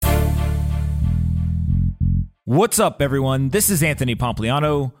What's up, everyone? This is Anthony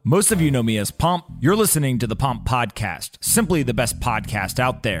Pompliano. Most of you know me as Pomp. You're listening to the Pomp Podcast, simply the best podcast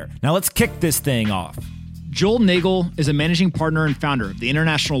out there. Now let's kick this thing off. Joel Nagel is a managing partner and founder of the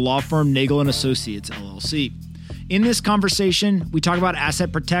international law firm Nagel & Associates, LLC. In this conversation, we talk about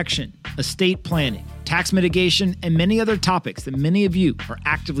asset protection, estate planning, tax mitigation, and many other topics that many of you are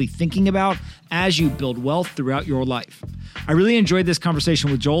actively thinking about as you build wealth throughout your life. I really enjoyed this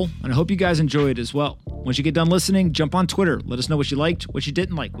conversation with Joel, and I hope you guys enjoy it as well. Once you get done listening, jump on Twitter. Let us know what you liked, what you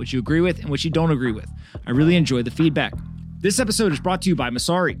didn't like, what you agree with, and what you don't agree with. I really enjoy the feedback. This episode is brought to you by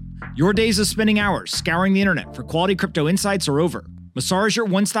Messari. Your days of spending hours scouring the internet for quality crypto insights are over. Messari is your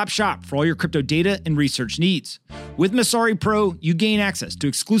one-stop shop for all your crypto data and research needs. With Messari Pro, you gain access to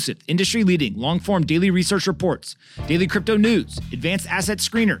exclusive, industry-leading, long-form daily research reports, daily crypto news, advanced asset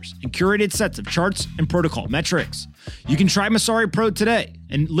screeners, and curated sets of charts and protocol metrics. You can try Messari Pro today,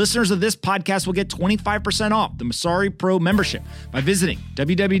 and listeners of this podcast will get 25% off the Messari Pro membership by visiting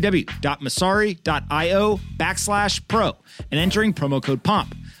www.messari.io/pro and entering promo code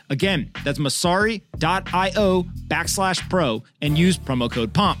POMP. Again, that's Messari.io/pro and use promo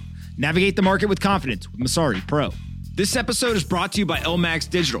code POMP. Navigate the market with confidence with Messari Pro. This episode is brought to you by LMAX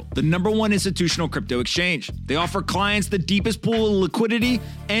Digital, the #1 institutional crypto exchange. They offer clients the deepest pool of liquidity,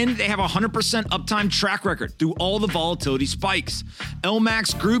 and they have a 100% uptime track record through all the volatility spikes.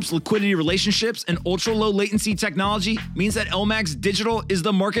 LMAX Group's liquidity relationships and ultra-low latency technology means that LMAX Digital is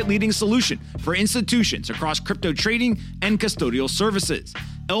the market-leading solution for institutions across crypto trading and custodial services.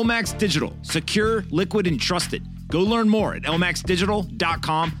 LMAX Digital, secure, liquid, and trusted. Go learn more at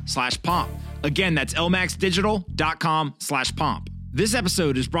lmaxdigital.com/pomp. Again, that's lmaxdigital.com/pomp. This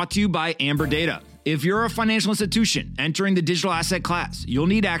episode is brought to you by Amber Data. If you're a financial institution entering the digital asset class, you'll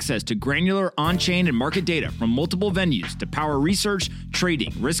need access to granular on-chain and market data from multiple venues to power research,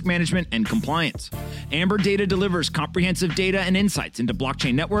 trading, risk management, and compliance. Amber Data delivers comprehensive data and insights into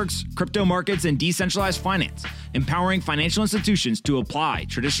blockchain networks, crypto markets, and decentralized finance, empowering financial institutions to apply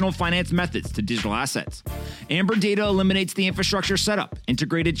traditional finance methods to digital assets. Amber Data eliminates the infrastructure setup,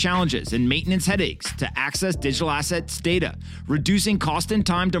 integrated challenges, and maintenance headaches to access digital assets data, reducing cost and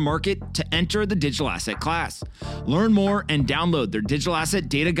time to market to enter the digital asset class. Learn more and download their digital asset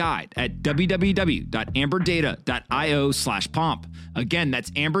data guide at www.amberdata.io/pomp. Again,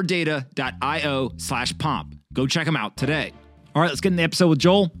 that's amberdata.io/pomp. Go check them out today. All right, let's get in the episode with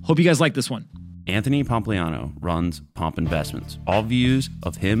Joel. Hope you guys like this one. Anthony Pompliano runs Pomp Investments. All views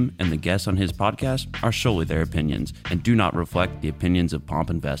of him and the guests on his podcast are solely their opinions and do not reflect the opinions of Pomp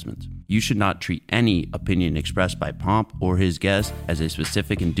Investments. You should not treat any opinion expressed by Pomp or his guests as a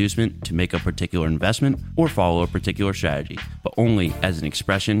specific inducement to make a particular investment or follow a particular strategy, but only as an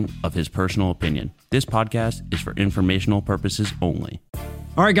expression of his personal opinion. This podcast is for informational purposes only.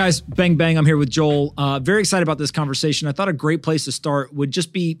 All right, guys, bang, bang. I'm here with Joel. Very excited about this conversation. I thought a great place to start would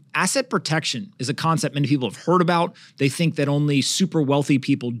just be asset protection is a concept many people have heard about. They think that only super wealthy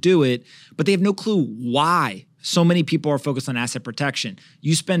people do it, but they have no clue why so many people are focused on asset protection.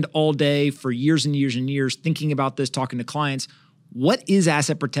 You spend all day for years and years and years thinking about this, talking to clients. What is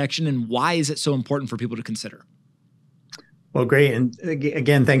asset protection and why is it so important for people to consider? Well, great. And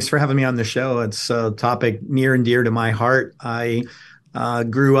again, thanks for having me on the show. It's a topic near and dear to my heart. I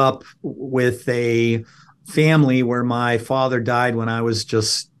grew up with a family where my father died when I was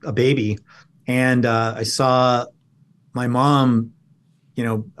just a baby. And I saw my mom,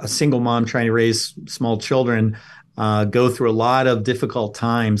 a single mom trying to raise small children, go through a lot of difficult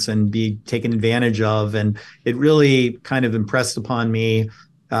times and be taken advantage of. And it really kind of impressed upon me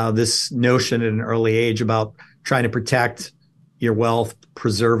this notion at an early age about trying to protect your wealth,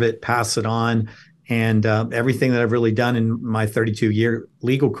 preserve it, pass it on. And everything that I've really done in my 32-year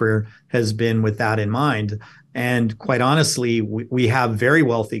legal career has been with that in mind. And quite honestly, we have very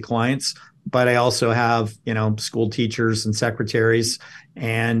wealthy clients, but I also have, school teachers and secretaries,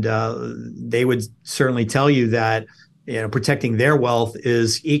 and they would certainly tell you that, protecting their wealth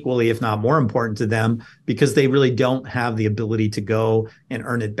is equally, if not more important to them because they really don't have the ability to go and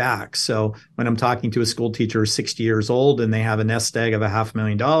earn it back. So when I'm talking to a school teacher who's 60 years old and they have a nest egg of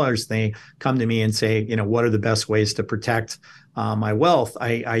 $500,000, they come to me and say, what are the best ways to protect my wealth?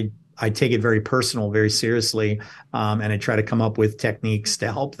 I take it very personal, very seriously, and I try to come up with techniques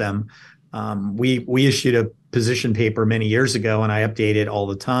to help them. We issued a position paper many years ago, and I update it all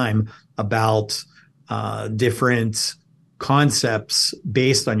the time about different concepts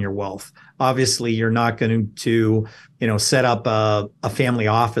based on your wealth. Obviously, you're not going to, set up a family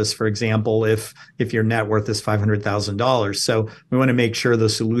office, for example, if your net worth is $500,000. So we want to make sure the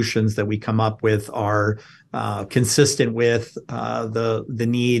solutions that we come up with are consistent with the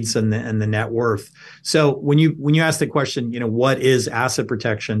needs and the net worth. So when you ask the question, what is asset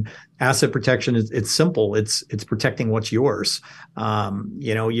protection? Asset protection is it's simple. It's protecting what's yours.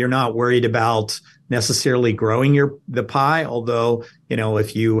 You're not worried about necessarily growing the pie, although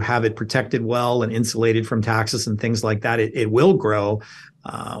if you have it protected well and insulated from taxes and things like that, it will grow.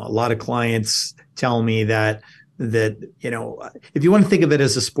 A lot of clients tell me that if you want to think of it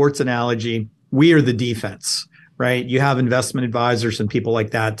as a sports analogy, we are the defense, right? You have investment advisors and people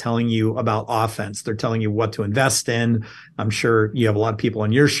like that telling you about offense. They're telling you what to invest in. I'm sure you have a lot of people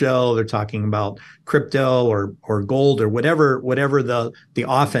on your show. They're talking about crypto or gold or whatever the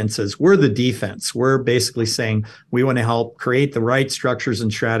offense is. We're the defense. We're basically saying we want to help create the right structures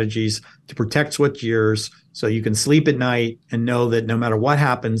and strategies to protect what's yours, so you can sleep at night and know that no matter what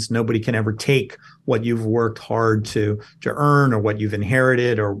happens, nobody can ever take what you've worked hard to earn, or what you've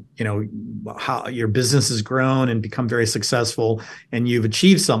inherited, or how your business has grown and become very successful and you've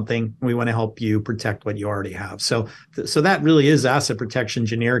achieved something. We want to help you protect what you already have. So that really is asset protection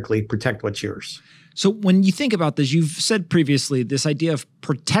generically, protect what's yours. So when you think about this, you've said previously this idea of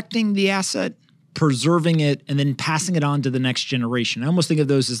protecting the asset, preserving it, and then passing it on to the next generation. I almost think of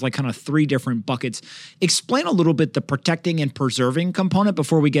those as like kind of three different buckets. Explain a little bit the protecting and preserving component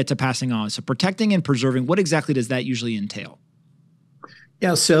before we get to passing on. So protecting and preserving, what exactly does that usually entail?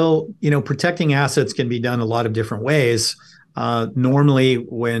 Yeah, so protecting assets can be done a lot of different ways. Normally,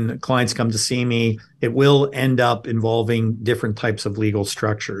 when clients come to see me, it will end up involving different types of legal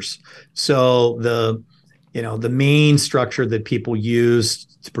structures. So the main structure that people use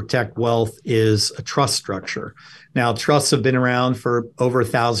to protect wealth is a trust structure. Now, trusts have been around for over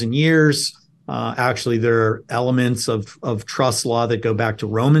 1,000 years. Actually, there are elements of trust law that go back to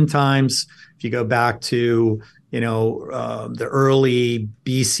Roman times. If you go back to the early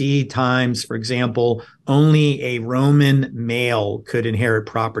BC times, for example, only a Roman male could inherit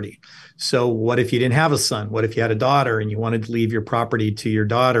property. So what if you didn't have a son? What if you had a daughter and you wanted to leave your property to your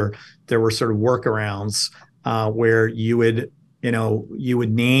daughter? There were sort of workarounds where you would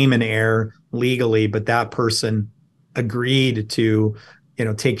name an heir legally, but that person agreed to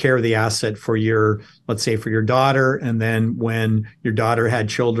take care of the asset for let's say for your daughter. And then when your daughter had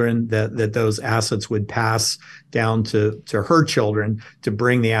children, that those assets would pass down to her children to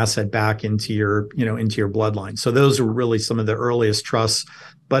bring the asset back into your bloodline. So those were really some of the earliest trusts.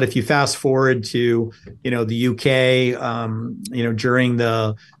 But if you fast forward to, the UK, during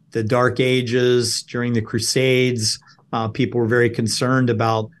the Dark Ages, during the Crusades, people were very concerned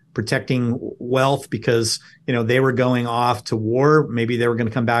about protecting wealth because they were going off to war. Maybe they were going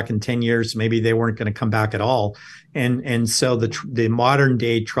to come back in 10 years. Maybe they weren't going to come back at all. And so the modern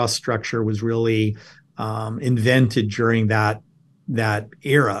day trust structure was really invented during that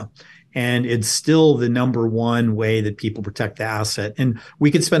era. And it's still the number one way that people protect the asset. And we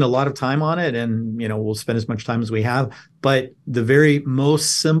could spend a lot of time on it, and we'll spend as much time as we have. But the very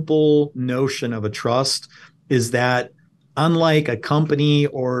most simple notion of a trust is that, unlike a company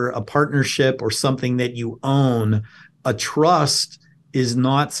or a partnership or something that you own, a trust is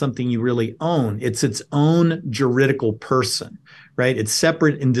not something you really own. It's its own juridical person, right? It's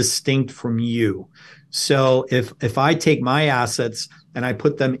separate and distinct from you. So if I take my assets and I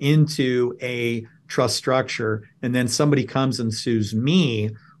put them into a trust structure and then somebody comes and sues me,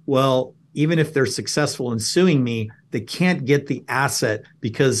 well, even if they're successful in suing me, they can't get the asset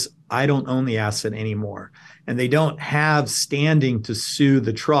because I don't own the asset anymore. And they don't have standing to sue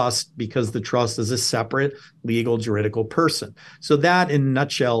the trust because the trust is a separate legal juridical person. So that, in a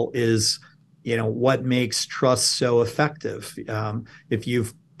nutshell, is what makes trusts so effective. If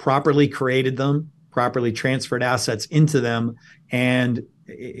you've properly created them, properly transferred assets into them, and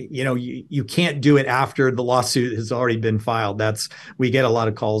you can't do it after the lawsuit has already been filed. We get a lot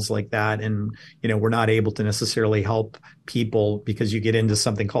of calls like that, and we're not able to necessarily help people because you get into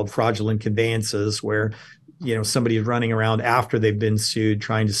something called fraudulent conveyances where somebody is running around after they've been sued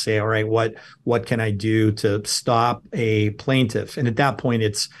trying to say, all right, what can I do to stop a plaintiff? And at that point,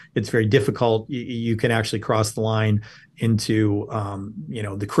 it's very difficult. You can actually cross the line into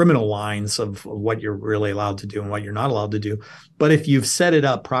the criminal lines of what you're really allowed to do and what you're not allowed to do. But if you've set it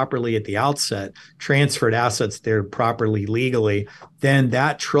up properly at the outset, transferred assets there properly legally, then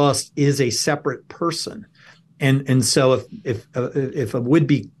that trust is a separate person. And so if a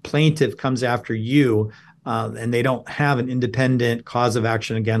would-be plaintiff comes after you, and they don't have an independent cause of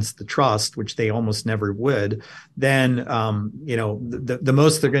action against the trust, which they almost never would, then the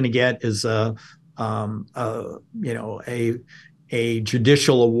most they're going to get is a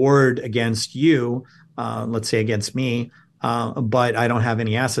judicial award against you, let's say against me, but I don't have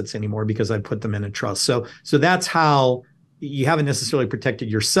any assets anymore because I put them in a trust. So that's how you haven't necessarily protected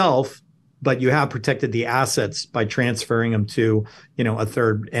yourself, but you have protected the assets by transferring them to, a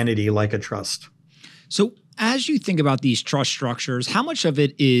third entity like a trust. So as you think about these trust structures, how much of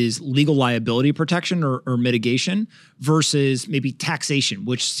it is legal liability protection or mitigation versus maybe taxation,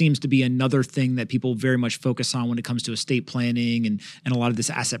 which seems to be another thing that people very much focus on when it comes to estate planning and a lot of this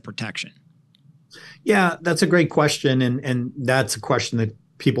asset protection? Yeah, that's a great question. And that's a question that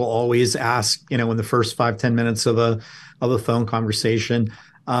people always ask, in the first 5-10 minutes of a phone conversation.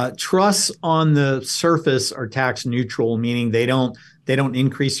 Trusts on the surface are tax neutral, meaning they don't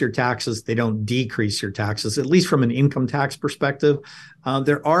increase your taxes, they don't decrease your taxes, at least from an income tax perspective.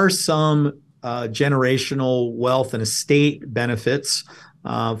 There are some generational wealth and estate benefits.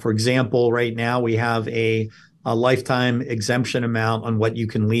 For example, right now we have a lifetime exemption amount on what you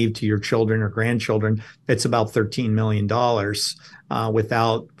can leave to your children or grandchildren. It's about $13 million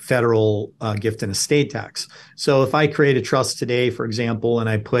without federal gift and estate tax. So if I create a trust today, for example, and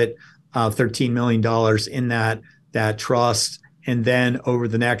I put $13 million in that trust, and then over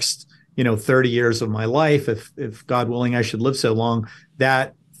the next 30 years of my life, if God willing I should live so long,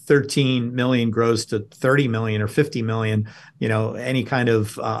 that 13 million grows to 30 million or 50 million, any kind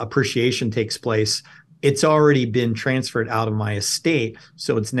of appreciation takes place. It's already been transferred out of my estate,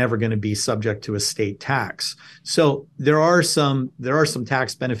 so it's never going to be subject to estate tax. So there are some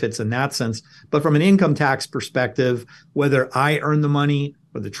tax benefits in that sense. But from an income tax perspective, whether I earn the money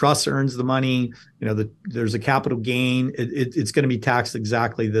or the trust earns the money, there's a capital gain, it's going to be taxed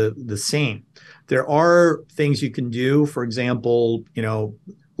exactly the same. There are things you can do. For example,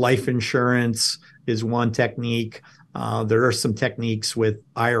 life insurance is one technique. There are some techniques with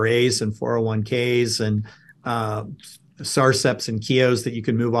IRAs and 401ks and SARSEPs and KIOs that you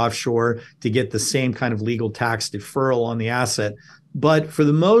can move offshore to get the same kind of legal tax deferral on the asset. But for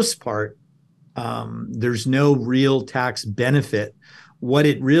the most part, there's no real tax benefit. What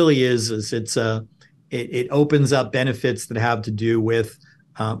it really is it opens up benefits that have to do with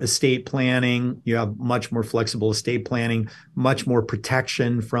estate planning. You have much more flexible estate planning, much more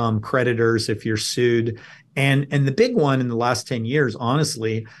protection from creditors if you're sued. And the big one in the last 10 years,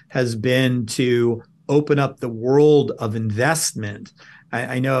 honestly, has been to open up the world of investment.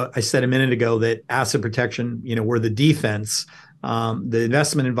 I know I said a minute ago that asset protection, we're the defense. The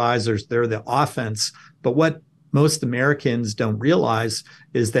investment advisors, they're the offense. But what most Americans don't realize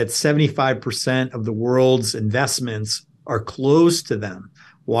is that 75% of the world's investments are closed to them.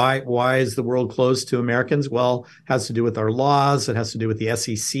 Why is the world closed to Americans? Well, it has to do with our laws. It has to do with the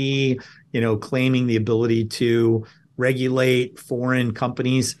SEC, claiming the ability to regulate foreign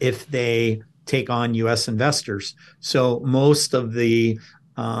companies if they take on U.S. investors. So most of the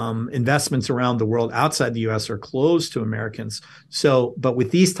investments around the world outside the U.S. are closed to Americans. But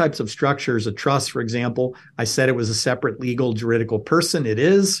with these types of structures, a trust, for example, I said it was a separate legal juridical person. It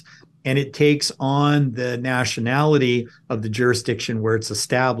is. And it takes on the nationality of the jurisdiction where it's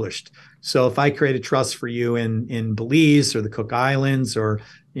established. So if I create a trust for you in Belize or the Cook Islands or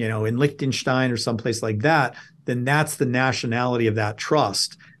in Liechtenstein or someplace like that, then that's the nationality of that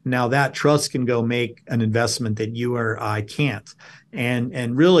trust. Now that trust can go make an investment that you or I can't.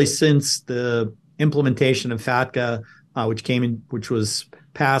 And really, since the implementation of FATCA, which was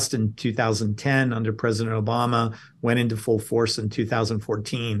passed in 2010 under President Obama, went into full force in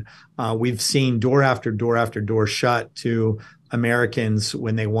 2014. We've seen door after door after door shut to Americans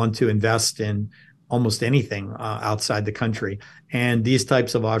when they want to invest in almost anything outside the country. And these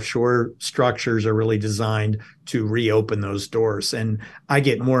types of offshore structures are really designed to reopen those doors. And I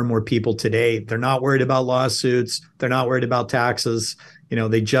get more and more people today, they're not worried about lawsuits. They're not worried about taxes.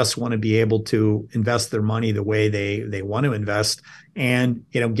 They just want to be able to invest their money the way they want to invest. And,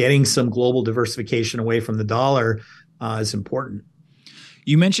 getting some global diversification away from the dollar is important.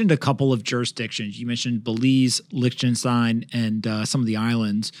 You mentioned a couple of jurisdictions. You mentioned Belize, Liechtenstein, and some of the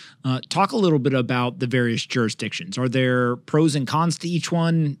islands. Talk a little bit about the various jurisdictions. Are there pros and cons to each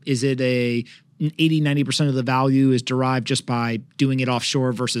one? Is it 80-90% of the value is derived just by doing it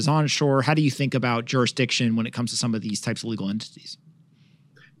offshore versus onshore? How do you think about jurisdiction when it comes to some of these types of legal entities?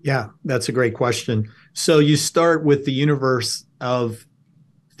 Yeah, that's a great question. So you start with the universe of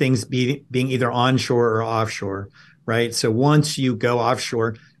things being either onshore or offshore, right? So once you go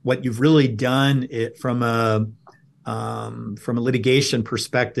offshore, what you've really done from a litigation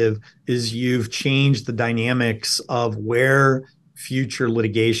perspective is you've changed the dynamics of where future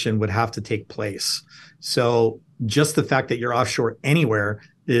litigation would have to take place. So just the fact that you're offshore anywhere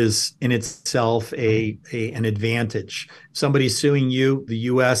is in itself an advantage. Somebody suing you, the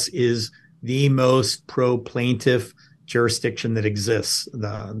U.S. is the most pro-plaintiff jurisdiction that exists.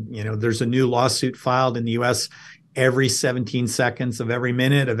 There's a new lawsuit filed in the U.S. every 17 seconds of every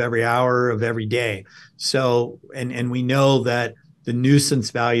minute of every hour of every day. So, and we know that the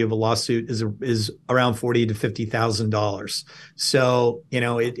nuisance value of a lawsuit is around $40,000 to $50,000. So,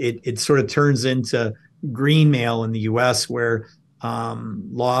 it sort of turns into green mail in the U.S., where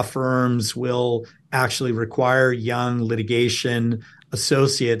law firms will actually require young litigation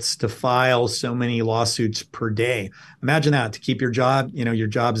associates to file so many lawsuits per day. Imagine that, to keep your job. Your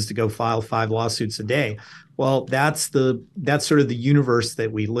job is to go file 5 lawsuits a day. Well, that's sort of the universe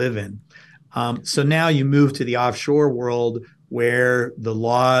that we live in. So now you move to the offshore world, where the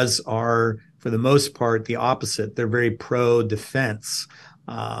laws are, for the most part, the opposite. They're very pro-defense.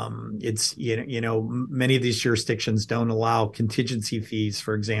 It's many of these jurisdictions don't allow contingency fees,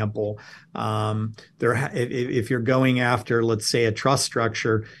 for example. If you're going after, let's say, a trust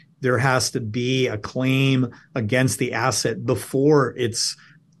structure, there has to be a claim against the asset before it's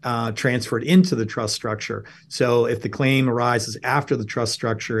transferred into the trust structure. So if the claim arises after the trust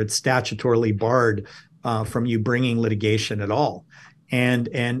structure, it's statutorily barred from you bringing litigation at all.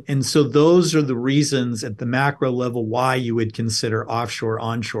 And so those are the reasons at the macro level why you would consider offshore,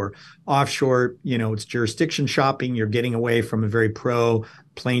 onshore. Offshore, it's jurisdiction shopping. You're getting away from a very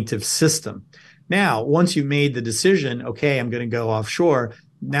pro-plaintiff system. Now, once you've made the decision, okay, I'm going to go offshore,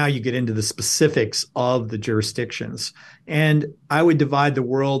 now you get into the specifics of the jurisdictions. And I would divide the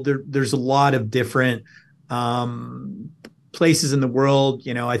world. There's a lot of different places in the world.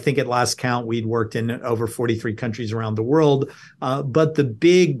 I think at last count, we'd worked in over 43 countries around the world. But the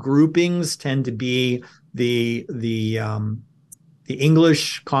big groupings tend to be the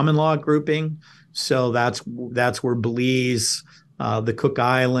English common law grouping. So that's where Belize, the Cook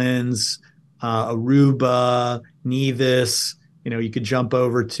Islands, Aruba, Nevis. You could jump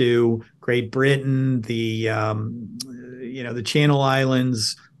over to Great Britain, the Channel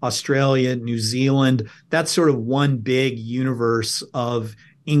Islands, Australia, New Zealand. That's sort of one big universe of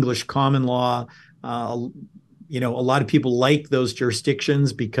English common law. A lot of people like those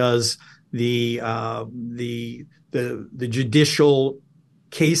jurisdictions because the judicial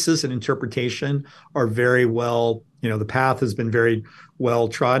cases and interpretation are very well, the path has been very well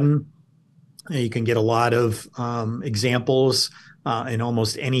trodden. You can get a lot of examples in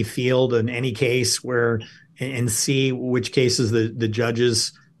almost any field, in any case, and see which cases the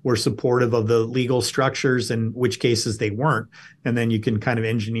judges were supportive of the legal structures and which cases they weren't. And then you can kind of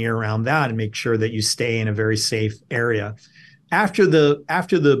engineer around that and make sure that you stay in a very safe area. After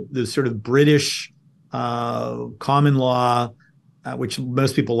the sort of British common law, which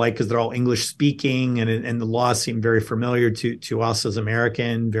most people like because they're all English speaking, and the laws seem very familiar to us as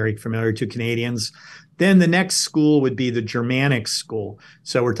American, very familiar to Canadians. Then the next school would be the Germanic school.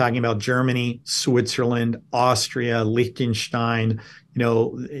 So we're talking about Germany, Switzerland, Austria, Liechtenstein.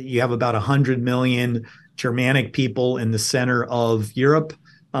 You have about 100 million Germanic people in the center of Europe.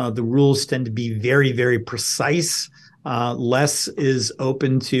 The rules tend to be very, very precise. Less is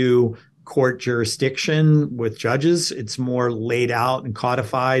open to court jurisdiction with judges. It's more laid out and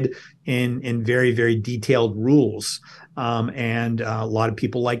codified in very, very detailed rules. And a lot of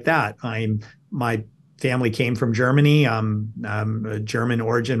people like that. My family came from Germany. I'm a German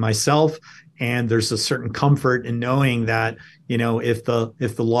origin myself. And there's a certain comfort in knowing that, if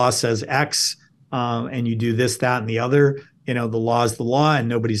the law says X and you do this, that, and the other, the law is the law, and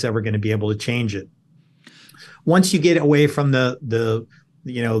nobody's ever going to be able to change it. Once you get away from the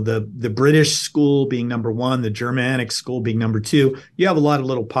British school being number one, the Germanic school being number two, you have a lot of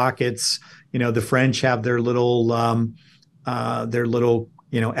little pockets. The French have their little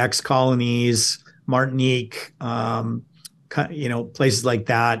ex-colonies, Martinique, places like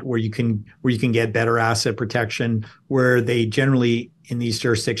that where you can get better asset protection, where they generally in these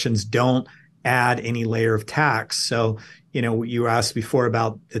jurisdictions don't add any layer of tax. So, you asked before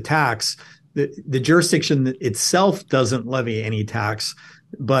about the tax. The jurisdiction itself doesn't levy any tax,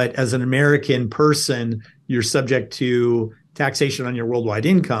 but as an American person, you're subject to taxation on your worldwide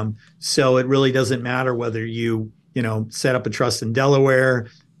income. So it really doesn't matter whether you set up a trust in Delaware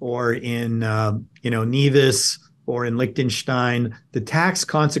or in Nevis or in Liechtenstein. The tax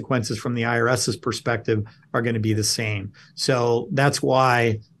consequences from the IRS's perspective are going to be the same. So that's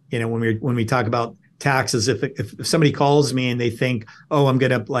why when we talk about taxes, if somebody calls me and they think, oh, I'm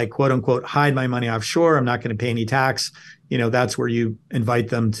going to quote unquote hide my money offshore, I'm not going to pay any tax, that's where you invite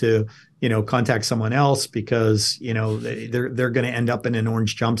them to contact someone else, because they're going to end up in an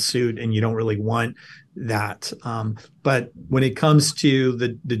orange jumpsuit, and you don't really want that. But when it comes to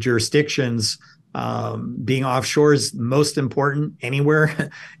the jurisdictions, Being offshore is most important anywhere.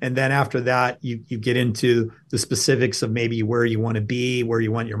 And then after that, you get into the specifics of maybe where you want to be, where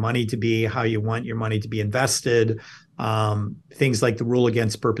you want your money to be, how you want your money to be invested. Things like the rule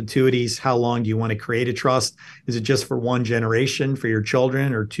against perpetuities. How long do you want to create a trust? Is it just for one generation for your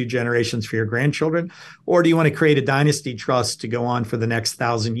children or two generations for your grandchildren? Or do you want to create a dynasty trust to go on for the next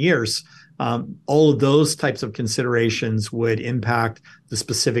 1,000 years? All of those types of considerations would impact the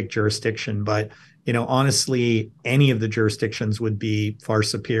specific jurisdiction. But, honestly, any of the jurisdictions would be far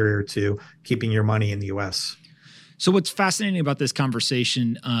superior to keeping your money in the U.S. So what's fascinating about this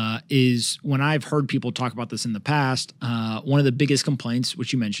conversation is when I've heard people talk about this in the past, one of the biggest complaints,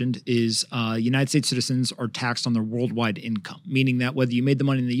 which you mentioned, is United States citizens are taxed on their worldwide income, meaning that whether you made the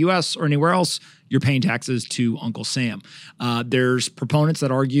money in the U.S. or anywhere else, you're paying taxes to Uncle Sam. There's proponents that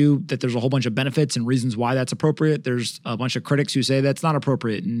argue that there's a whole bunch of benefits and reasons why that's appropriate. There's a bunch of critics who say that's not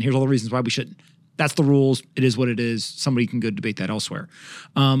appropriate, and here's all the reasons why we shouldn't. That's the rules. It is what it is. Somebody can go debate that elsewhere.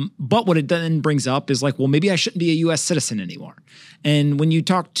 But what it then brings up is like, well, maybe I shouldn't be a U.S. citizen anymore. And when you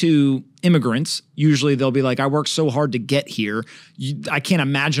talk to immigrants, usually they'll be like, I worked so hard to get here. I can't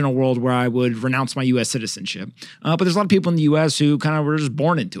imagine a world where I would renounce my U.S. citizenship. But there's a lot of people in the U.S. who kind of were just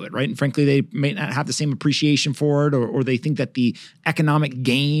born into it, right? And frankly, they may not have the same appreciation for it, or they think that the economic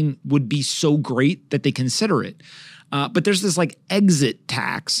gain would be so great that they consider it. But there's this like exit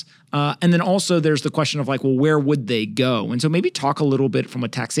tax. And then also there's the question of like, well, where would they go? And so maybe talk a little bit from a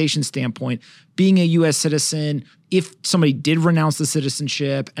taxation standpoint, being a U.S. citizen, if somebody did renounce the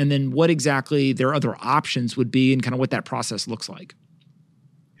citizenship, and then what exactly their other options would be and kind of what that process looks like.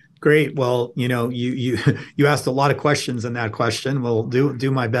 Great. Well, you asked a lot of questions in that question. We'll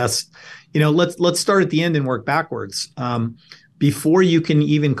do my best. Let's start at the end and work backwards. Before you can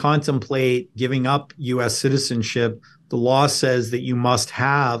even contemplate giving up U.S. citizenship, the law says that you must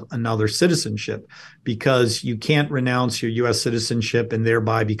have another citizenship, because you can't renounce your U.S. citizenship and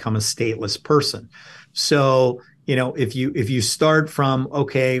thereby become a stateless person. So, if you start from,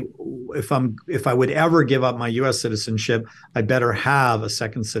 okay, if I would ever give up my U.S. citizenship, I better have a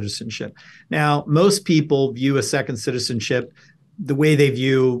second citizenship. Now, most people view a second citizenship the way they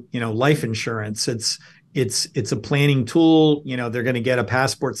view, life insurance. It's a planning tool. They're going to get a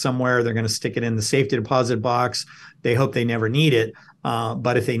passport somewhere. They're going to stick it in the safety deposit box. They hope they never need it.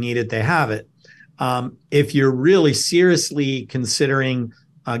 But if they need it, they have it. If you're really seriously considering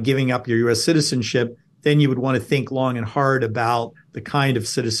giving up your U.S. citizenship, then you would want to think long and hard about the kind of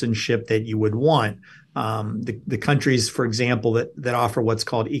citizenship that you would want. The countries, for example, that offer what's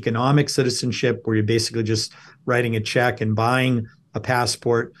called economic citizenship, where you're basically just writing a check and buying a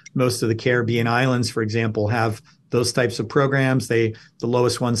passport. Most of the Caribbean islands, for example, have those types of programs. The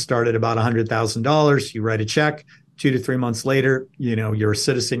lowest one start at about $100,000. You write a check. 2 to 3 months later, you're a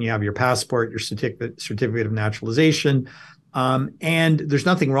citizen. You have your passport, your certificate of naturalization, and there's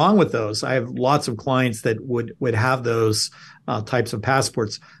nothing wrong with those. I have lots of clients that would have those types of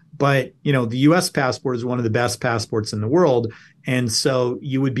passports. But the U.S. passport is one of the best passports in the world. And so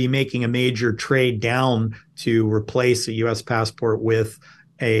you would be making a major trade down to replace a U.S. passport with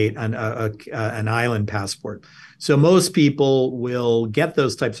an island passport. So most people will get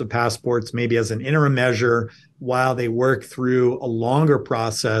those types of passports maybe as an interim measure while they work through a longer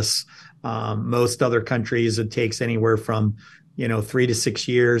process. Most other countries, it takes anywhere from 3 to 6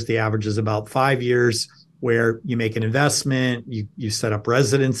 years. The average is about 5 years, where you make an investment, you set up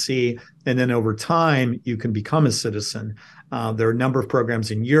residency, and then over time you can become a citizen. There are a number of programs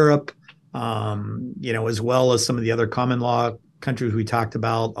in Europe, as well as some of the other common law countries we talked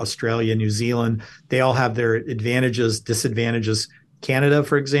about, Australia, New Zealand. They all have their advantages, disadvantages. Canada,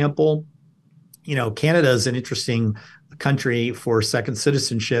 for example, Canada is an interesting country for second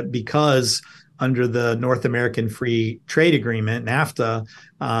citizenship because under the North American Free Trade Agreement, NAFTA,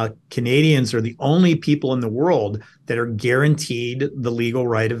 Canadians are the only people in the world that are guaranteed the legal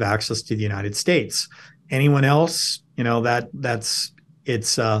right of access to the United States. Anyone else,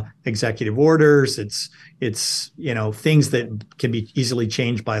 it's executive orders, it's things that can be easily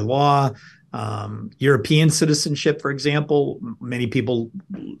changed by law. European citizenship, for example, many people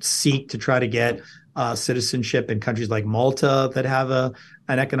seek to try to get citizenship in countries like Malta that have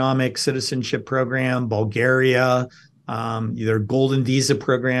an economic citizenship program, Bulgaria. There are golden visa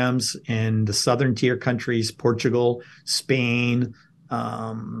programs in the southern tier countries, Portugal, Spain,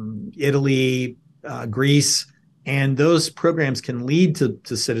 Italy, Greece. And those programs can lead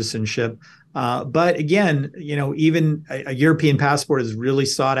to citizenship. But again, even a European passport is really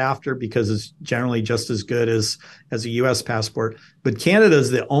sought after because it's generally just as good as a U.S. passport. But Canada is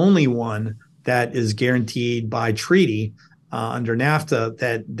the only one that is guaranteed by treaty under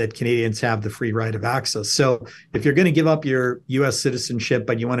NAFTA that Canadians have the free right of access. So if you're going to give up your U.S. citizenship,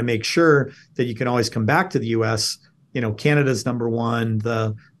 but you want to make sure that you can always come back to the U.S., Canada's number one,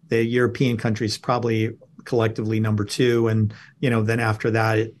 the European countries probably collectively number two, and then after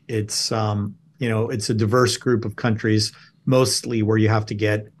that it's it's a diverse group of countries, mostly where you have to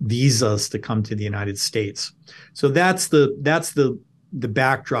get visas to come to the United States. So that's the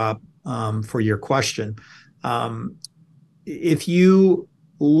backdrop for your question. If you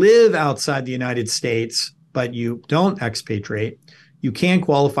live outside the United States, but you don't expatriate, you can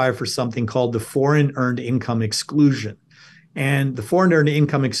qualify for something called the Foreign Earned Income Exclusion. And the Foreign Earned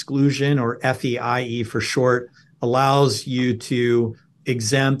Income Exclusion, or FEIE for short, allows you to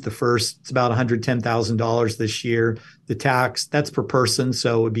exempt the first, it's about $110,000 this year. The tax, that's per person,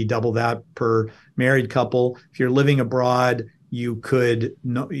 so it would be double that per married couple. If you're living abroad, you could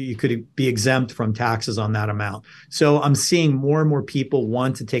be exempt from taxes on that amount. So I'm seeing more and more people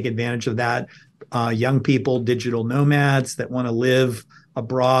want to take advantage of that. Young people, digital nomads that want to live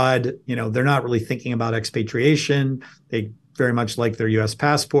abroad, they're not really thinking about expatriation. They very much like their U.S.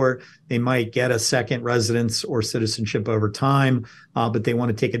 passport. They might get a second residence or citizenship over time, but they want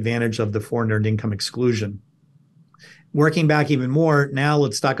to take advantage of the foreign earned income exclusion. Working back even more, now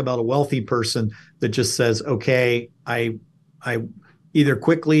let's talk about a wealthy person that just says, okay, I either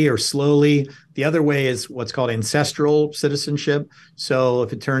quickly or slowly. The other way is what's called ancestral citizenship. So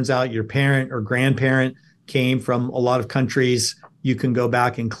if it turns out your parent or grandparent came from a lot of countries, you can go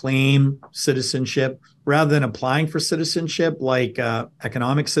back and claim citizenship rather than applying for citizenship like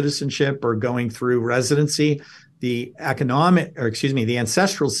economic citizenship or going through residency. The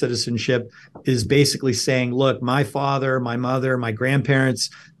ancestral citizenship is basically saying, look, my father, my mother, my grandparents,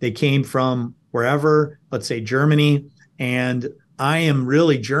 they came from wherever, let's say Germany, and I am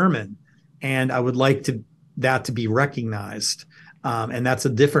really German, and I would like that to be recognized. And that's a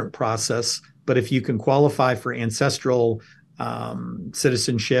different process. But if you can qualify for ancestral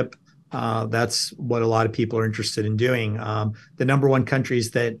citizenship, that's what a lot of people are interested in doing. The number one countries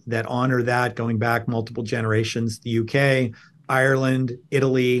that honor that, going back multiple generations, the UK, Ireland,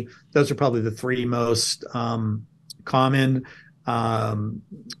 Italy, those are probably the three most common.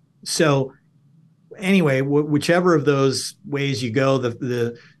 So anyway, whichever of those ways you go,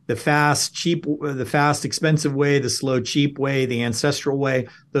 the fast, cheap, the fast, expensive way, the slow, cheap way, the ancestral way,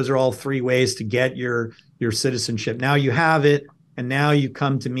 those are all three ways to get your citizenship. Now you have it, and now you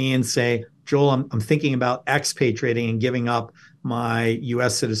come to me and say, Joel, I'm thinking about expatriating and giving up my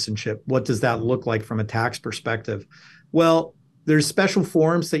U.S. citizenship. What does that look like from a tax perspective? Well, there's special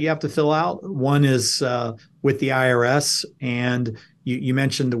forms that you have to fill out. One is with the IRS, and you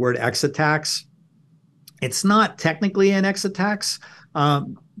mentioned the word exit tax. It's not technically an exit tax. I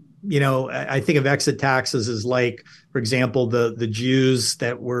think of exit taxes as like, for example, the Jews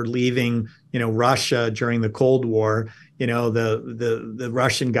that were leaving, Russia during the Cold War. The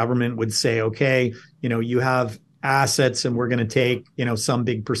Russian government would say, okay, you have assets and we're going to take, some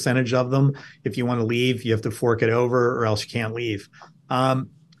big percentage of them. If you want to leave, you have to fork it over or else you can't leave.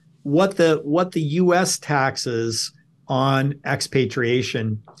 What the U.S. taxes on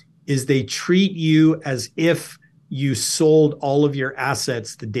expatriation is they treat you as if you sold all of your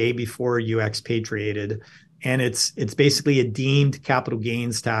assets the day before you expatriated. And it's basically a deemed capital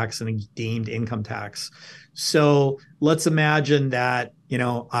gains tax and a deemed income tax. So let's imagine that,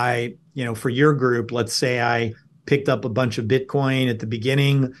 for your group, let's say I picked up a bunch of Bitcoin at the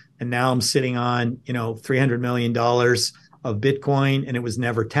beginning, and now I'm sitting on, $300 million of Bitcoin, and it was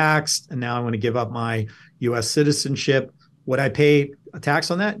never taxed. And now I want to give up my U.S. citizenship. Would I pay a tax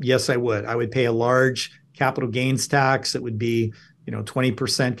on that? Yes, I would. I would pay a large capital gains tax. It would be,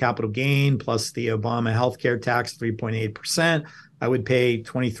 20% capital gain plus the Obama healthcare tax, 3.8%. I would pay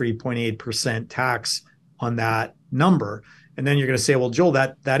 23.8% tax on that number. And then you're going to say, well, Joel,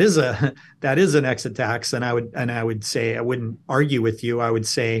 that is an exit tax. And I would say, I wouldn't argue with you. I would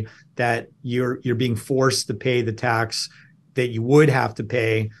say that you're being forced to pay the tax that you would have to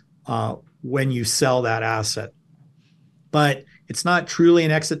pay when you sell that asset. But it's not truly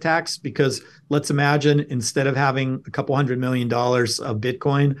an exit tax, because let's imagine instead of having a couple $100 million of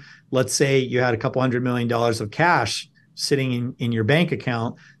Bitcoin, let's say you had a couple $100 million of cash sitting in your bank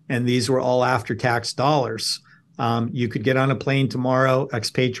account, and these were all after-tax dollars. You could get on a plane tomorrow,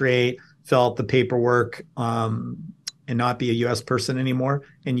 expatriate, fill out the paperwork, and not be a U.S. person anymore,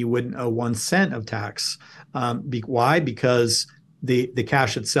 and you wouldn't owe 1 cent of tax. Why? Because the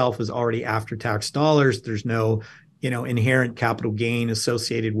cash itself is already after-tax dollars. There's no inherent capital gain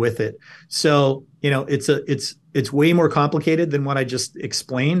associated with it. So, it's way more complicated than what I just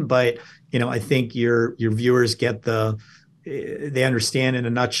explained, but, I think your viewers get the they understand in a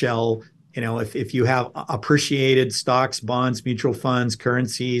nutshell, if you have appreciated stocks, bonds, mutual funds,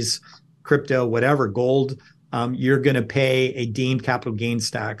 currencies, crypto, whatever, gold, you're going to pay a deemed capital gains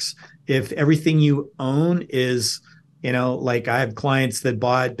tax. If everything you own is, like I have clients that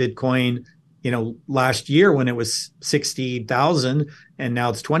bought Bitcoin, last year when it was 60,000 and now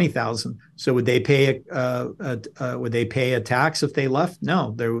it's 20,000. So would they pay a tax if they left?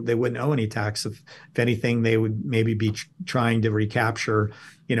 No, they wouldn't owe any tax. If anything, they would maybe be trying to recapture,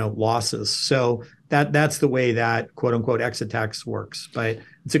 losses. So that's the way that quote unquote exit tax works. But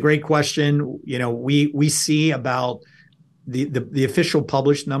it's a great question. We see about the official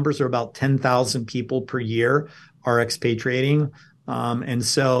published numbers are about 10,000 people per year are expatriating. And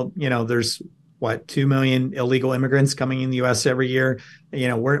so, there's 2 million illegal immigrants coming in the U.S. every year.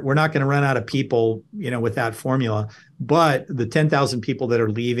 We're not going to run out of people, with that formula. But the 10,000 people that are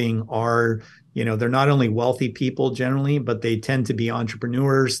leaving are, they're not only wealthy people generally, but they tend to be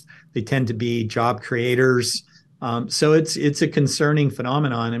entrepreneurs. They tend to be job creators. So it's a concerning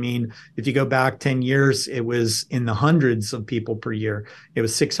phenomenon. I mean, if you go back 10 years, it was in the hundreds of people per year. It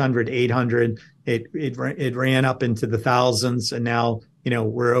was 600, 800. It ran up into the thousands, and now,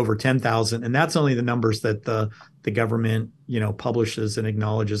 we're over 10,000. And that's only the numbers that the government, publishes and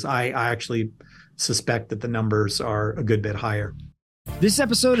acknowledges. I actually suspect that the numbers are a good bit higher. This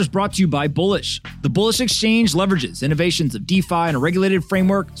episode is brought to you by Bullish. The Bullish Exchange leverages innovations of DeFi and a regulated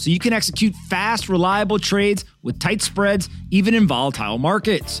framework so you can execute fast, reliable trades with tight spreads, even in volatile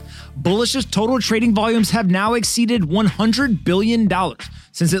markets. Bullish's total trading volumes have now exceeded $100 billion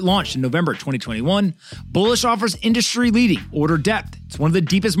since it launched in November 2021. Bullish offers industry-leading order depth. It's one of the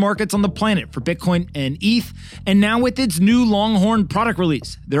deepest markets on the planet for Bitcoin and ETH. And now with its new Longhorn product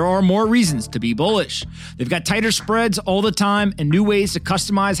release, there are more reasons to be bullish. They've got tighter spreads all the time and new ways to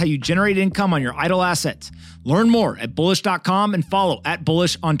customize how you generate income on your idle assets. Learn more at bullish.com and follow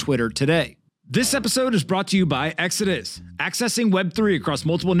 @bullish on Twitter today. This episode is brought to you by Exodus. Accessing Web3 across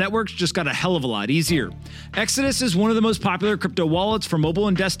multiple networks just got a hell of a lot easier. Exodus is one of the most popular crypto wallets for mobile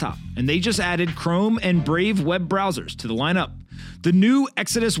and desktop, and they just added Chrome and Brave web browsers to the lineup. The new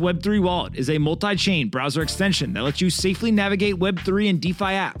Exodus Web3 wallet is a multi-chain browser extension that lets you safely navigate Web3 and DeFi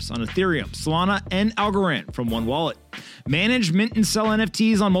apps on Ethereum, Solana, and Algorand from one wallet. Manage, mint, and sell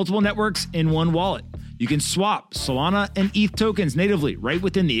NFTs on multiple networks in one wallet. You can swap Solana and ETH tokens natively right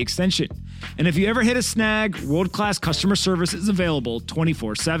within the extension. And if you ever hit a snag, world-class customer service is available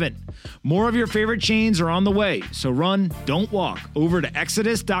 24/7. More of your favorite chains are on the way, so run, don't walk, over to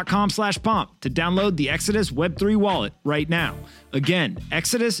exodus.com/pomp to download the Exodus Web3 wallet right now. Again,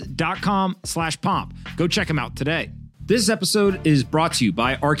 exodus.com/pomp. Go check them out today. This episode is brought to you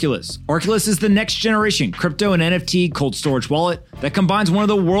by Arculus. Arculus is the next generation crypto and NFT cold storage wallet that combines one of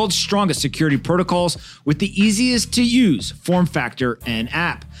the world's strongest security protocols with the easiest to use form factor and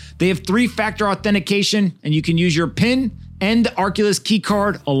app. They have 3-factor authentication, and you can use your PIN and the Arculus key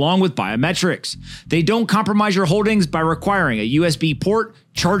card along with biometrics. They don't compromise your holdings by requiring a USB port,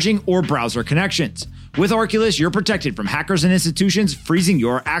 charging, or browser connections. With Arculus, you're protected from hackers and institutions freezing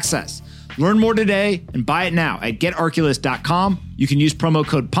your access. Learn more today and buy it now at getarculus.com. You can use promo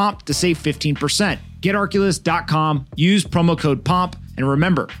code POMP to save 15%. Getarculus.com, use promo code POMP, and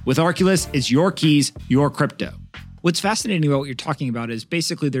remember, with Arculus, it's your keys, your crypto. What's fascinating about what you're talking about is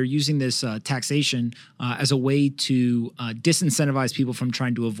basically they're using this taxation as a way to disincentivize people from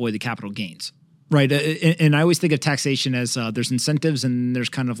trying to avoid the capital gains. Right. And I always think of taxation as there's incentives and there's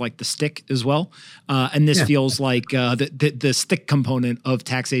kind of like the stick as well. And this feels like the stick component of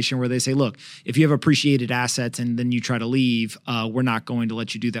taxation where they say, look, if you have appreciated assets and then you try to leave, we're not going to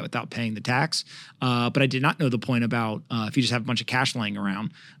let you do that without paying the tax. But I did not know the point about if you just have a bunch of cash laying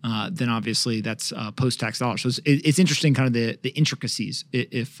around, then obviously that's post-tax dollars. So it's interesting kind of the intricacies,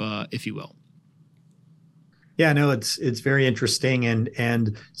 if you will. Yeah, no, it's very interesting,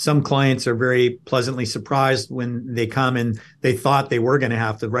 and some clients are very pleasantly surprised when they come and they thought they were going to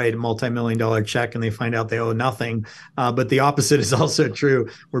have to write a multi-million-dollar check and they find out they owe nothing. But the opposite is also true,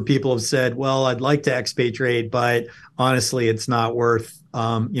 where people have said, "Well, I'd like to expatriate, but honestly, it's not worth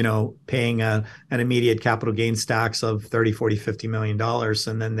paying an immediate capital gains tax of $30, $40, $50 million,"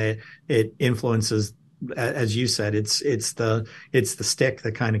 and then it influences, as you said, it's the stick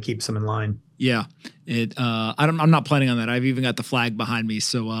that kind of keeps them in line. Yeah, I'm not planning on that. I've even got the flag behind me,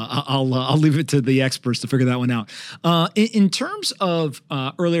 so I'll leave it to the experts to figure that one out. In terms of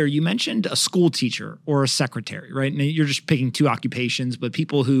earlier, you mentioned a school teacher or a secretary, right? And you're just picking two occupations, but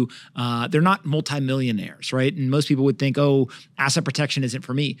people who they're not multimillionaires, right? And most people would think, oh, asset protection isn't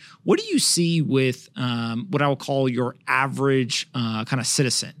for me. What do you see with what I will call your average kind of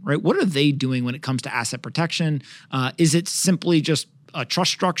citizen, right? What are they doing when it comes to asset protection? Is it simply just a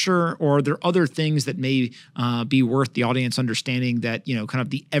trust structure, or are there other things that may be worth the audience understanding that, kind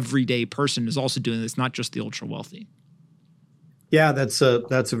of the everyday person is also doing this, not just the ultra wealthy? Yeah, that's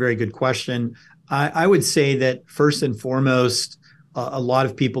a very good question. I would say that first and foremost, a lot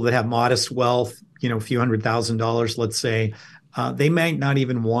of people that have modest wealth, a few $100,000, let's say, they might not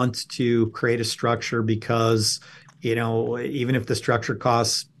even want to create a structure because, even if the structure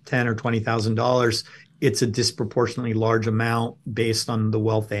costs $10,000 or $20,000, it's a disproportionately large amount based on the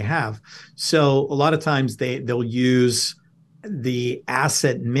wealth they have. So a lot of times they'll use the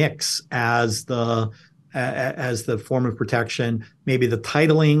asset mix as the form of protection. Maybe the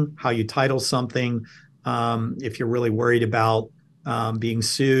titling, how you title something, if you're really worried about being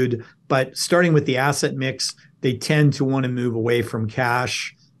sued. But starting with the asset mix, they tend to want to move away from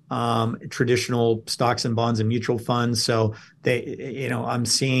cash, traditional stocks and bonds and mutual funds. So I'm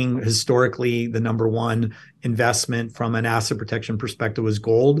seeing historically the number one investment from an asset protection perspective was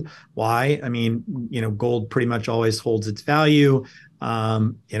gold. Why? I mean, gold pretty much always holds its value.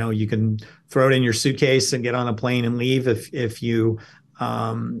 You can throw it in your suitcase and get on a plane and leave if you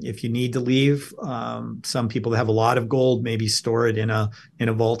need to leave. Some people that have a lot of gold maybe store it in a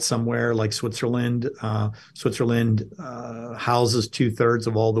vault somewhere like Switzerland. Switzerland houses 2/3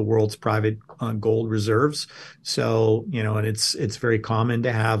 of all the world's private gold reserves. So and it's very common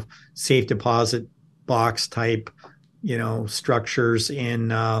to have safe deposit box type structures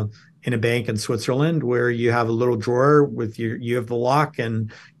in a bank in Switzerland where you have a little drawer with you have the lock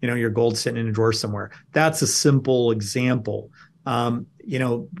and your gold sitting in a drawer somewhere. That's a simple example.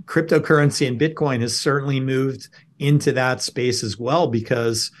 Cryptocurrency and Bitcoin has certainly moved into that space as well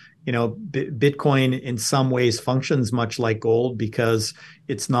because, Bitcoin in some ways functions much like gold because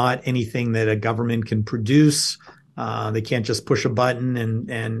it's not anything that a government can produce. They can't just push a button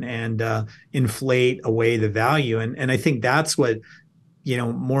and inflate away the value. And I think that's what,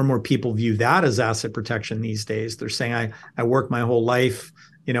 more and more people view that as asset protection these days. They're saying, I work my whole life,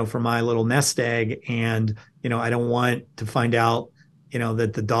 for my little nest egg. And, I don't want to find out,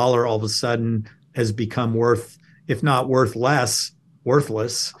 that the dollar all of a sudden has become worth, if not worth less,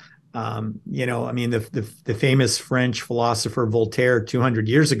 worthless. The famous French philosopher Voltaire 200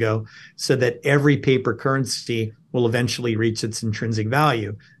 years ago said that every paper currency will eventually reach its intrinsic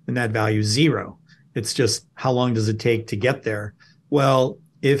value, and that value is zero. It's just how long does it take to get there? Well,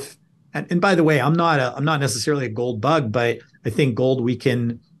 and by the way, I'm not necessarily a gold bug, but I think gold we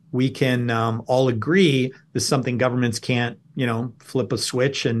can all agree is something governments can't flip a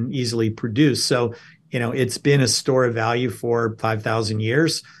switch and easily produce. So it's been a store of value for 5,000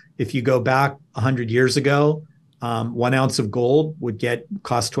 years. If you go back 100 years ago, 1 ounce of gold would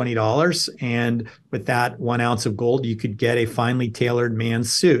cost $20, and with that 1 ounce of gold, you could get a finely tailored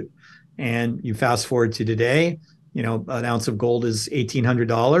man's suit. And you fast forward to today, an ounce of gold is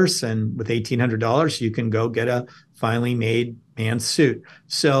 $1,800, and with $1,800, you can go get a finely made man's suit.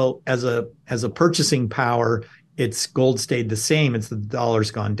 So as a purchasing power, it's gold stayed the same. It's the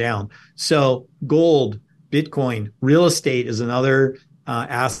dollar's gone down. So gold, Bitcoin, real estate is another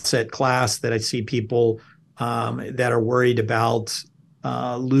asset class that I see people that are worried about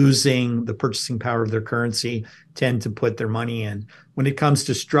losing the purchasing power of their currency tend to put their money in. When it comes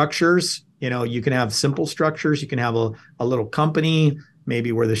to structures, you can have simple structures. You can have a little company,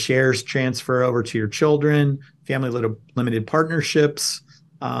 maybe where the shares transfer over to your children, family limited partnerships.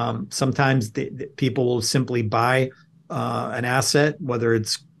 Sometimes people will simply buy an asset, whether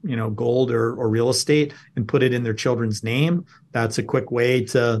it's gold or real estate, and put it in their children's name. That's a quick way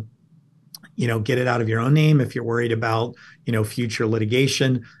to get it out of your own name if you're worried about future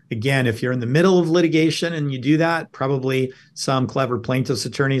litigation. Again, if you're in the middle of litigation and you do that, probably some clever plaintiff's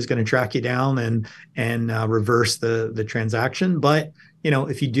attorney is going to track you down and reverse the transaction. But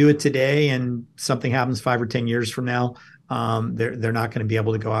if you do it today and something happens 5 or 10 years from now, they're not going to be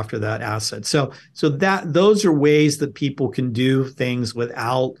able to go after that asset. So those are ways that people can do things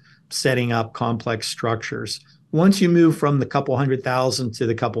without setting up complex structures. Once you move from the couple 100,000 to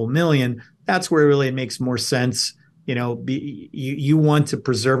the couple million, that's where really it makes more sense. You want to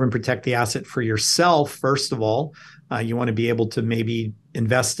preserve and protect the asset for yourself. First of all, you want to be able to maybe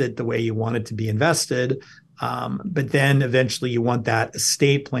invest it the way you want it to be invested. But then eventually you want that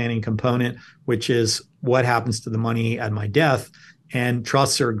estate planning component, which is what happens to the money at my death. And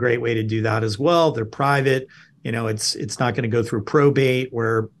trusts are a great way to do that as well. They're private. It's not going to go through probate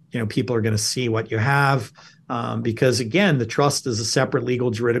where people are going to see what you have, because again, the trust is a separate legal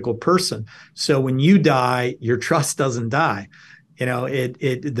juridical person. So when you die, your trust doesn't die.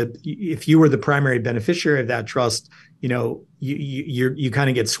 If you were the primary beneficiary of that trust, you kind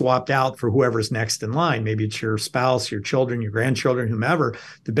of get swapped out for whoever's next in line. Maybe it's your spouse, your children, your grandchildren, whomever.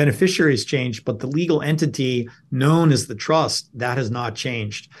 The beneficiaries change, but the legal entity known as the trust, that has not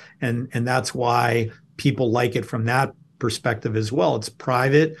changed. And that's why people like it from that perspective as well. It's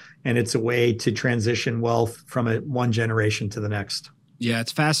private, and it's a way to transition wealth from one generation to the next. Yeah,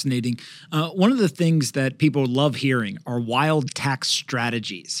 it's fascinating. One of the things that people love hearing are wild tax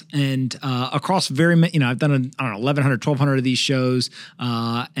strategies. And across I've done, 1,100, 1,200 of these shows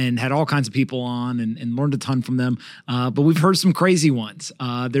and had all kinds of people on and learned a ton from them. But we've heard some crazy ones.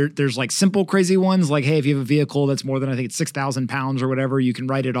 There's like simple crazy ones, like, hey, if you have a vehicle that's more than, I think it's 6,000 pounds or whatever, you can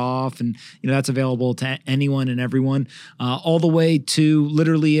write it off. And, that's available to anyone and everyone, all the way to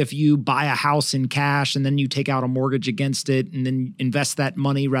literally if you buy a house in cash and then you take out a mortgage against it and then invest that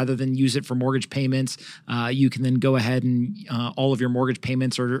money rather than use it for mortgage payments. You can then go ahead and all of your mortgage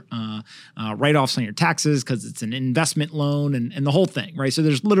payments are write-offs on your taxes because it's an investment loan and the whole thing, right? So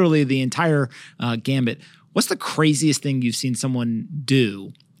there's literally the entire gambit. What's the craziest thing you've seen someone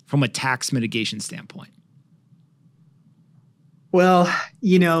do from a tax mitigation standpoint? Well,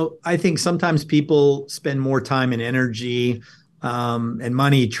 I think sometimes people spend more time and energy and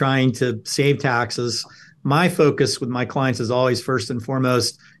money trying to save taxes. My focus with my clients is always first and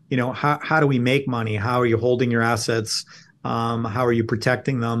foremost, how do we make money? How are you holding your assets? How are you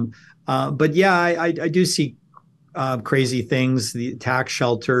protecting them? But yeah, I do see crazy things, the tax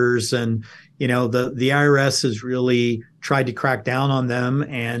shelters, and the IRS has really tried to crack down on them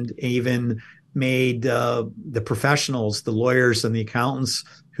and even made the professionals, the lawyers and the accountants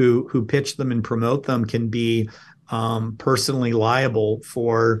who pitch them and promote them can be personally liable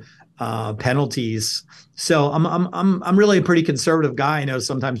for penalties. So I'm really a pretty conservative guy. I know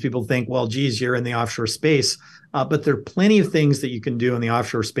sometimes people think, well, geez, you're in the offshore space, but there are plenty of things that you can do in the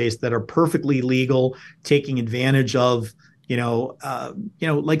offshore space that are perfectly legal, taking advantage of,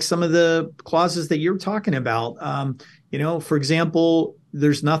 like some of the clauses that you're talking about. For example,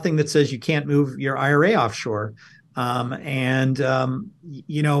 there's nothing that says you can't move your IRA offshore. You're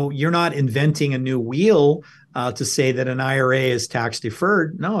not inventing a new wheel to say that an IRA is tax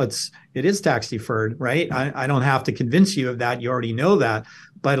deferred. No, it is tax deferred, right? I don't have to convince you of that. You already know that.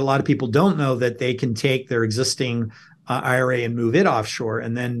 But a lot of people don't know that they can take their existing IRA and move it offshore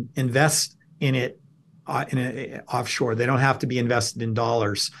and then invest in it offshore. They don't have to be invested in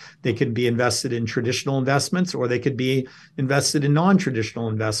dollars. They could be invested in traditional investments, or they could be invested in non-traditional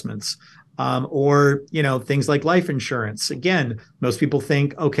investments. Or things like life insurance. Again, most people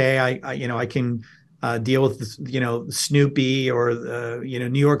think, okay, I can deal with Snoopy or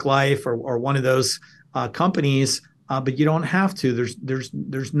New York Life or one of those companies, but you don't have to.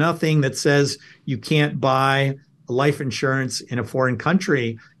 There's nothing that says you can't buy life insurance in a foreign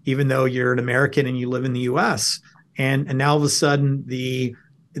country, even though you're an American and you live in the U.S. And now all of a sudden the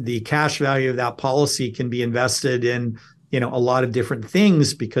cash value of that policy can be invested in a lot of different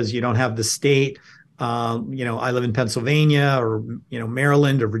things because you don't have the state. I live in Pennsylvania or,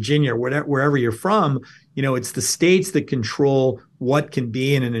 Maryland or Virginia or wherever you're from. It's the states that control what can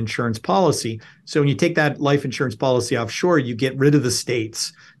be in an insurance policy. So when you take that life insurance policy offshore, you get rid of the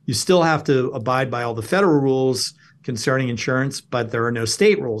states. You still have to abide by all the federal rules concerning insurance, but there are no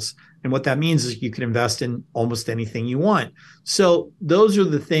state rules. And what that means is you can invest in almost anything you want. So those are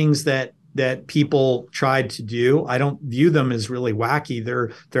the things that people tried to do. I don't view them as really wacky.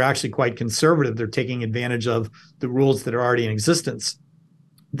 They're actually quite conservative. They're taking advantage of the rules that are already in existence.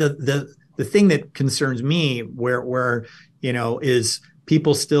 The thing that concerns me where is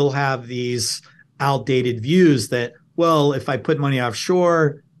people still have these outdated views that, well, if I put money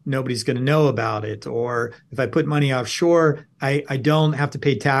offshore, nobody's going to know about it. Or if I put money offshore, I don't have to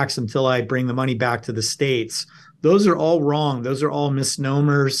pay tax until I bring the money back to the States. Those are all wrong. Those are all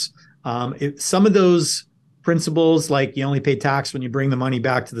misnomers. Some of those principles, like you only pay tax when you bring the money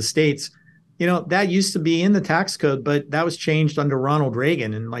back to the States, that used to be in the tax code, but that was changed under Ronald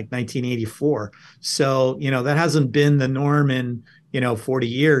Reagan in like 1984. So, that hasn't been the norm in, 40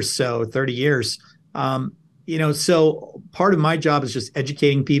 years, so 30 years. So part of my job is just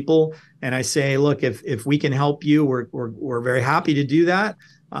educating people. And I say, look, if we can help you, we're very happy to do that.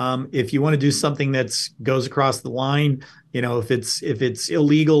 If you want to do something that goes across the line, if it's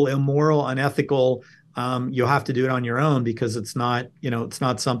illegal, immoral, unethical, you'll have to do it on your own, because it's not, it's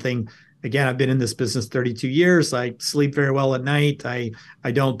not something. Again, I've been in this business 32 years. I sleep very well at night. I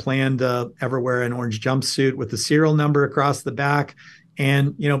don't plan to ever wear an orange jumpsuit with the serial number across the back.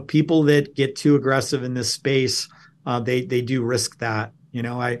 And people that get too aggressive in this space, they do risk that.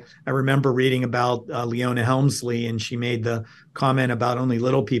 I remember reading about Leona Helmsley, and she made the comment about only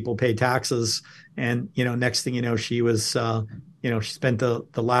little people pay taxes. And next thing you know, she was she spent the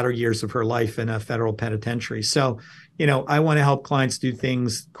latter years of her life in a federal penitentiary. So I want to help clients do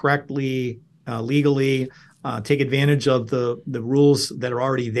things correctly, legally, take advantage of the rules that are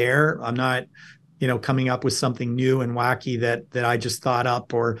already there. I'm not coming up with something new and wacky that I just thought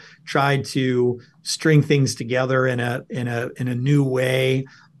up or tried to string things together in a new way.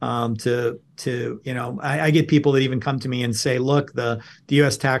 I get people that even come to me and say, look, the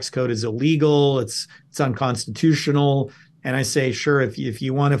U.S. tax code is illegal. It's unconstitutional. And I say, sure, if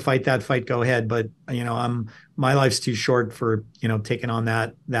you want to fight that fight, go ahead. But my life's too short for taking on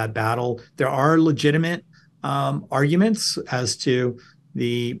that battle. There are legitimate arguments as to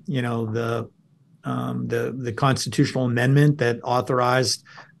the constitutional amendment that authorized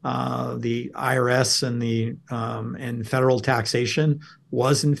the IRS and federal taxation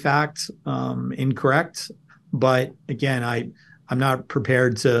was in fact incorrect. But again, I'm not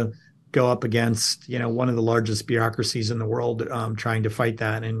prepared to go up against one of the largest bureaucracies in the world trying to fight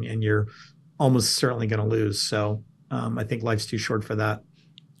that, and you're almost certainly going to lose. So I think life's too short for that.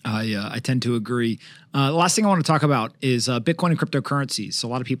 I tend to agree. The last thing I want to talk about is Bitcoin and cryptocurrencies. So a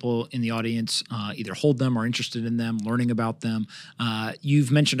lot of people in the audience either hold them or are interested in them, learning about them. You've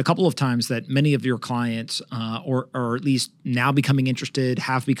mentioned a couple of times that many of your clients, or at least now becoming interested,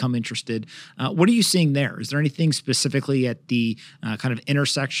 have become interested. What are you seeing there? Is there anything specifically at the kind of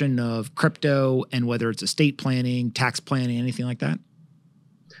intersection of crypto and whether it's estate planning, tax planning, anything like that?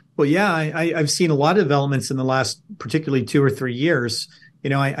 Well, yeah, I've seen a lot of developments in the last particularly 2 or 3 years.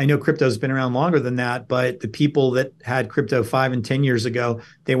 I know crypto's been around longer than that, but the people that had crypto 5 and 10 years ago,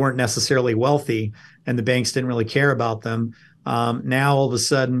 they weren't necessarily wealthy, and the banks didn't really care about them. Now all of a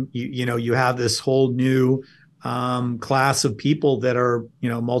sudden, you have this whole new class of people that are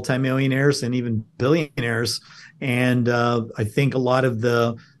multimillionaires and even billionaires, and I think a lot of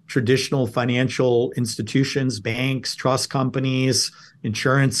the traditional financial institutions, banks, trust companies,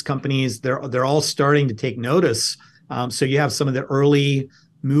 insurance companies, they're all starting to take notice. So you have some of the early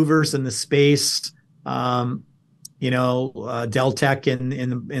movers in the space, Deltec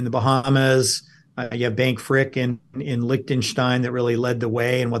in the Bahamas. You have Bank Frick in Liechtenstein that really led the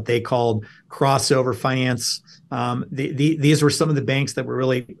way in what they called crossover finance. These were some of the banks that were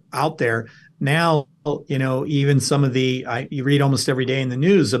really out there. Now, even some of you read almost every day in the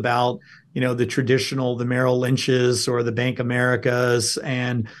news about, the traditional, the Merrill Lynch's or the Bank Americas,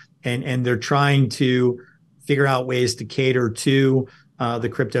 and they're trying to figure out ways to cater to the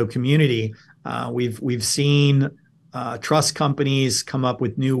crypto community. We've seen trust companies come up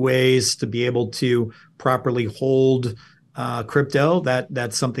with new ways to be able to properly hold crypto.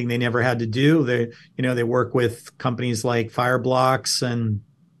 That's something they never had to do. They work with companies like Fireblocks and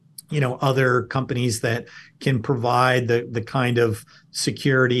other companies that can provide the kind of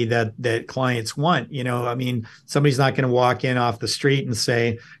security that clients want. Somebody's not going to walk in off the street and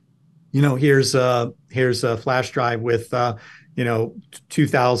say, here's a flash drive with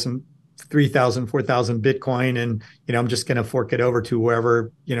 2,000, 3,000, 4,000 Bitcoin, and I'm just going to fork it over to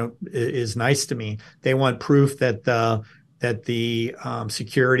whoever is nice to me. They want proof that the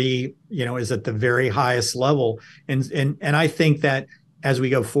security is at the very highest level, and I think that as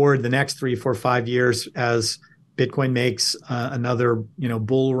we go forward the next 3, 4, 5 years, as Bitcoin makes another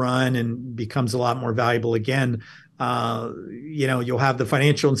bull run and becomes a lot more valuable again, you'll have the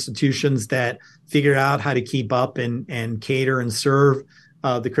financial institutions that figure out how to keep up and cater and serve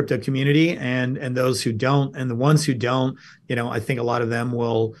the crypto community, and those who don't, and the ones who don't, I think a lot of them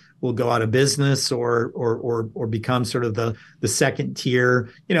will go out of business or become sort of the second tier.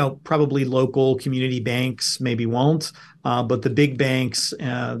 Probably local community banks maybe won't, but the big banks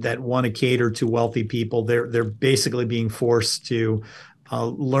that want to cater to wealthy people, they're basically being forced to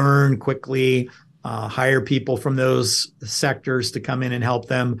learn quickly. Hire people from those sectors to come in and help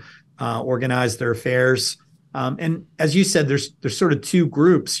them organize their affairs. And as you said, there's sort of two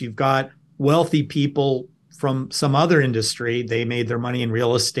groups. You've got wealthy people from some other industry. They made their money in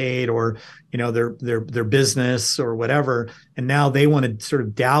real estate or their business or whatever, and now they want to sort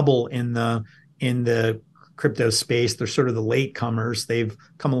of dabble in the crypto space. They're sort of the latecomers. They've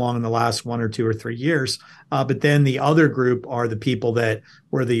come along in the last 1 or 2 or 3 years. But then the other group are the people that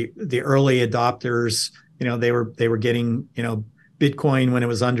were the early adopters. They were getting Bitcoin when it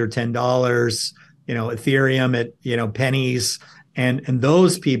was under $10. Ethereum at, pennies. And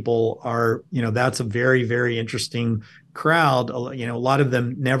those people are, that's a very, very interesting crowd. A lot of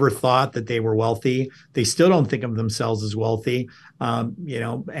them never thought that they were wealthy. They still don't think of themselves as wealthy,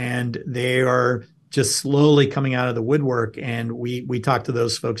 and they are just slowly coming out of the woodwork. And we talk to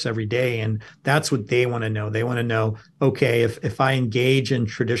those folks every day, and that's what they want to know. They want to know, okay, if I engage in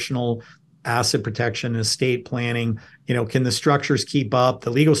traditional asset protection and estate planning, can the structures keep up, the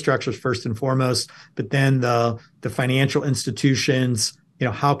legal structures first and foremost, but then the financial institutions,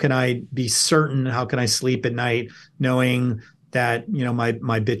 how can I be certain, how can I sleep at night knowing that, my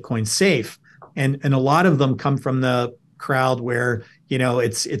Bitcoin's safe? And a lot of them come from the crowd where,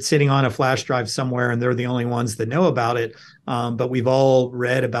 it's sitting on a flash drive somewhere and they're the only ones that know about it. But we've all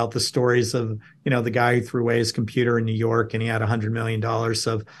read about the stories of, the guy who threw away his computer in New York and he had $100 million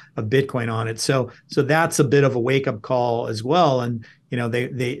of Bitcoin on it. So that's a bit of a wake up call as well. And,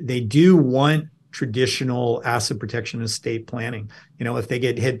 they do want traditional asset protection and estate planning. If they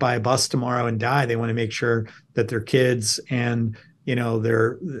get hit by a bus tomorrow and die, they want to make sure that their kids and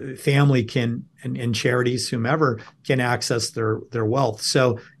their family can, and charities, whomever, can access their wealth.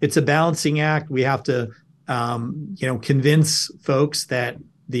 So it's a balancing act. We have to, convince folks that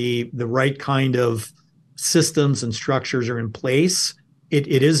the right kind of systems and structures are in place. It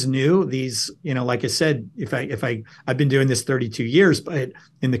is new. These, like I said, I've been doing this 32 years, but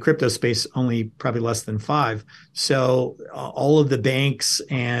in the crypto space, only probably less than 5. So all of the banks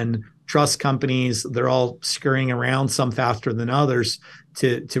and trust companies, they're all scurrying around, some faster than others,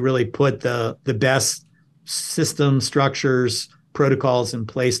 to really put the best system structures, protocols in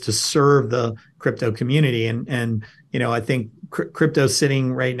place to serve the crypto community. And I think crypto's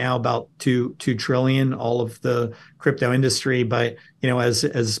sitting right now about $2 trillion, all of the crypto industry. But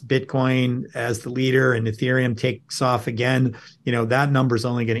as Bitcoin as the leader and Ethereum takes off again, that number is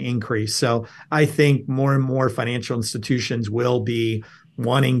only going to increase. So I think more and more financial institutions will be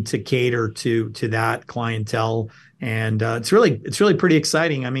wanting to cater to that clientele, and it's really pretty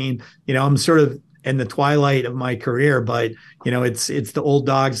exciting. I mean, I'm sort of in the twilight of my career, but it's the old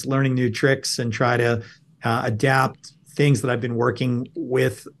dogs learning new tricks and try to adapt things that I've been working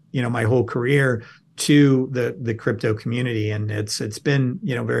with, my whole career to the crypto community, and it's been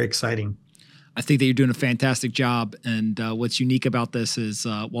very exciting. I think that you're doing a fantastic job. And what's unique about this is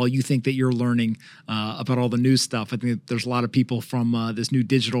while you think that you're learning about all the new stuff, I think that there's a lot of people from this new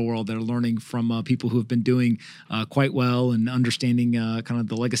digital world that are learning from people who have been doing quite well and understanding kind of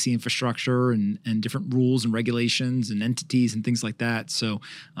the legacy infrastructure and different rules and regulations and entities and things like that. So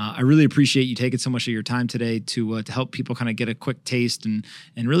I really appreciate you taking so much of your time today to help people kind of get a quick taste and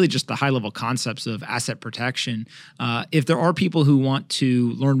really just the high level concepts of asset protection. If there are people who want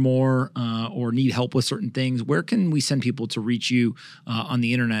to learn more or need help with certain things, where can we send people to reach you on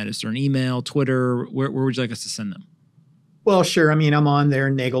the internet? Is there an email, Twitter? Where would you like us to send them? Well, sure. I mean, I'm on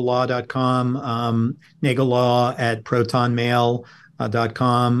there, nagellaw.com,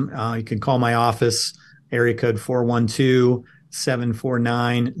 nagellaw@protonmail.com. You can call my office, area code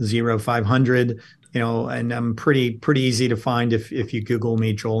 412-749-0500. And I'm pretty easy to find if you Google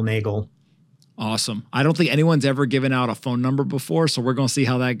me, Joel Nagel. Awesome. I don't think anyone's ever given out a phone number before, so we're going to see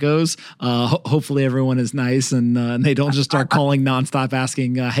how that goes. Hopefully everyone is nice and they don't just start calling nonstop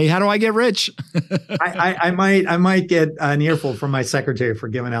asking, hey, how do I get rich? I might get an earful from my secretary for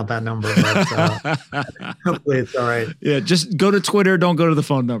giving out that number, but hopefully it's all right. Yeah, just go to Twitter. Don't go to the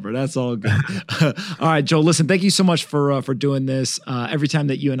phone number. That's all good. All right, Joel, listen, thank you so much for doing this. Every time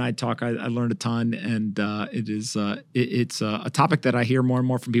that you and I talk, I learned a ton, and it's a topic that I hear more and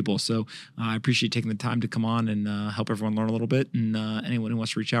more from people. So I appreciate taking the time to come on and help everyone learn a little bit. And anyone who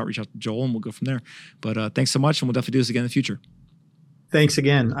wants to reach out to Joel, and we'll go from there. But thanks so much, and we'll definitely do this again in the future. Thanks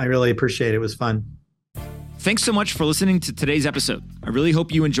again. I really appreciate it. It was fun. Thanks so much for listening to today's episode. I really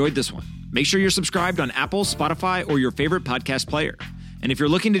hope you enjoyed this one. Make sure you're subscribed on Apple, Spotify, or your favorite podcast player. And if you're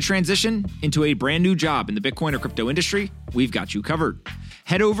looking to transition into a brand new job in the Bitcoin or crypto industry, we've got you covered.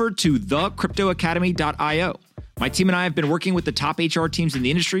 Head over to thecryptoacademy.io. My team and I have been working with the top HR teams in the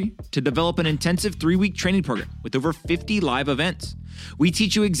industry to develop an intensive 3-week training program with over 50 live events. We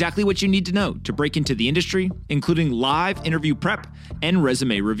teach you exactly what you need to know to break into the industry, including live interview prep and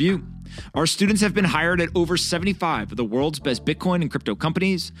resume review. Our students have been hired at over 75 of the world's best Bitcoin and crypto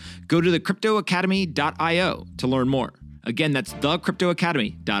companies. Go to thecryptoacademy.io to learn more. Again, that's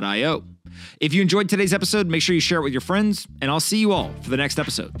thecryptoacademy.io. If you enjoyed today's episode, make sure you share it with your friends, and I'll see you all for the next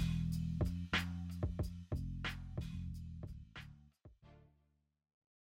episode.